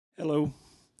Hello,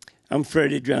 I'm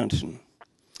Freddie Johnson,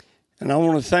 and I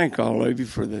want to thank all of you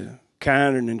for the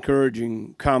kind and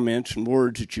encouraging comments and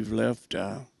words that you've left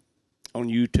on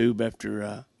YouTube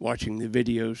after watching the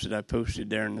videos that I posted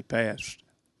there in the past.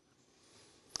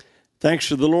 Thanks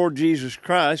to the Lord Jesus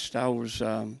Christ, I was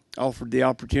offered the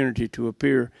opportunity to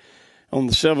appear on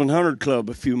the 700 Club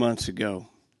a few months ago.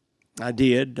 I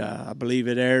did. I believe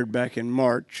it aired back in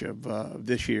March of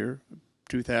this year,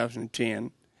 2010.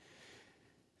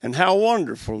 And how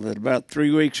wonderful that about 3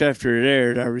 weeks after it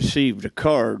aired, I received a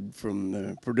card from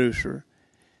the producer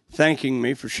thanking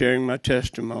me for sharing my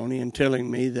testimony and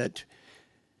telling me that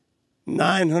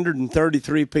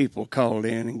 933 people called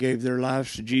in and gave their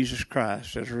lives to Jesus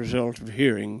Christ as a result of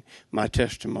hearing my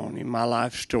testimony, my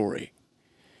life story,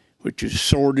 which is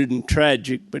sordid and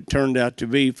tragic, but turned out to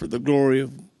be for the glory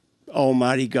of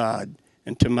Almighty God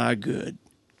and to my good.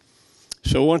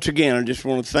 So once again, I just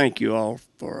want to thank you all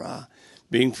for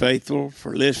being faithful,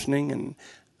 for listening, and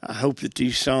I hope that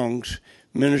these songs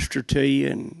minister to you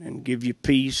and give you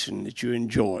peace and that you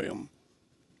enjoy them.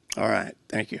 All right,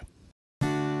 thank you.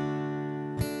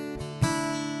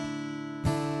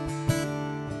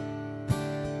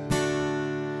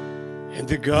 In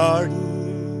the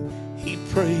garden, he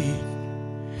prayed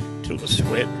till the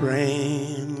sweat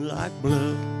ran like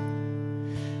blood.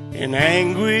 In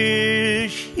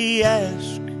anguish, he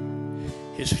asked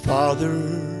his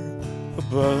Father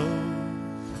above,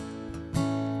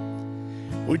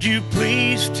 would you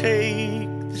please take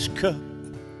this cup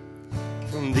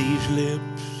from these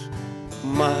lips of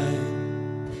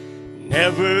mine?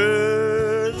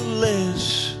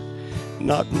 Nevertheless,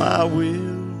 not my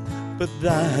will, but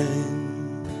thine.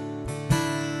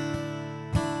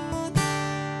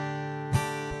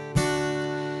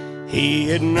 He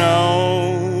had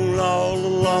known all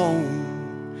along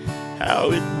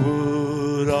how it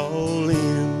would all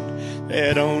end,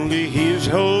 that only his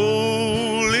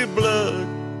holy blood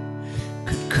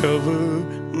could cover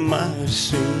my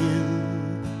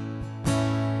sin.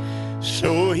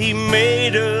 So he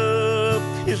made up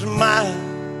his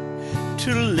mind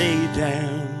to lay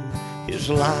down his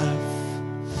life,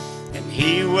 and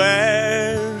he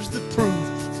wears the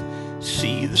proof,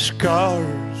 see the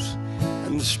scars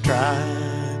and the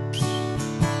stripes.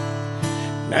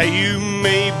 Now you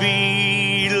may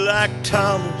be like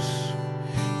Thomas,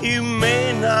 you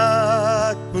may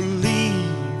not believe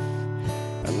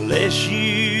unless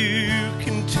you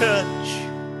can touch,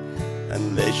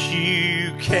 unless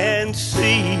you can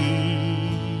see.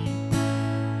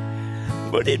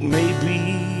 But it may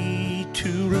be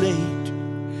too late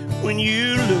when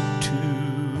you look to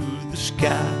the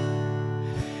sky,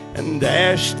 and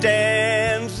there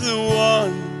stands the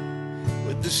one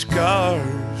with the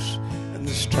scars and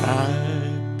the stripes.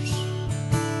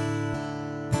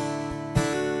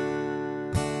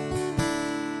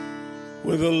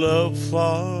 With a love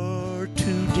far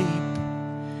too deep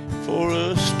for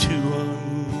us to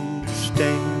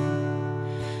understand,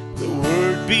 the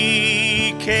Word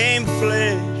became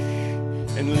flesh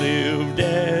and lived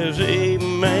as a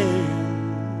man.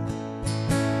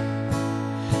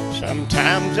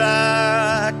 Sometimes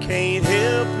I can't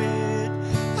help it,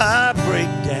 I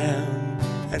break down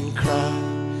and cry,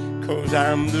 'cause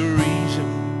I'm the reason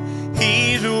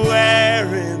he's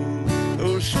wearing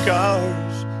those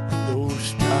scars, those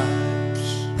stripes.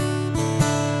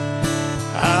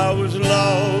 I was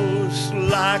lost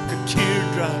like a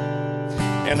teardrop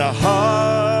in a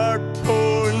hard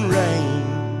pouring rain,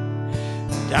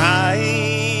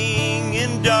 dying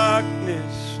in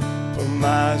darkness for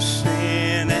my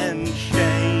sin and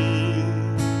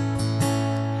shame.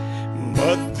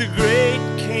 But the great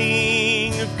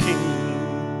King of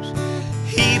Kings,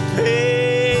 he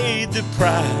paid the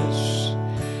price,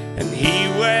 and he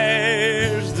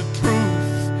wears the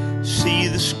proof, see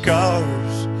the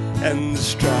scars and the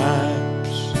stripes.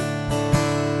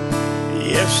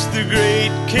 Yes, the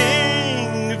great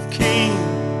King of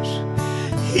Kings,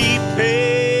 he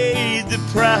paid the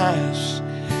price,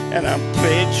 and I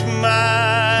pledge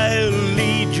my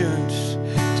allegiance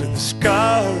to the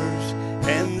scars